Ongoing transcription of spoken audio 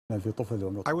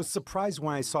I was surprised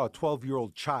when I saw a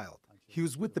 12-year-old child. He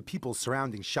was with the people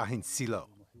surrounding Talal Silo.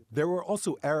 There were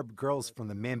also Arab girls from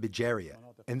the Manbij area,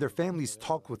 and their families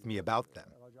talked with me about them.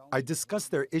 I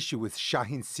discussed their issue with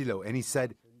Talal Silo, and he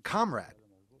said, "Comrade,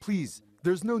 please,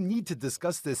 there's no need to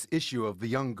discuss this issue of the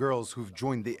young girls who've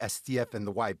joined the SDF and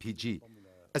the YPG,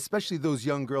 especially those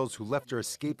young girls who left or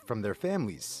escaped from their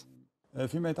families."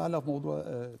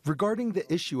 Regarding the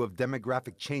issue of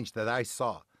demographic change that I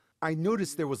saw, I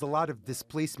noticed there was a lot of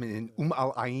displacement in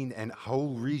Al-Ain and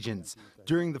Haul regions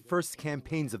during the first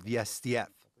campaigns of the SDF.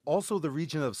 Also, the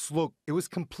region of Slok, it was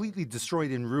completely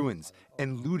destroyed in ruins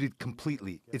and looted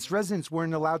completely. Its residents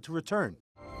weren't allowed to return.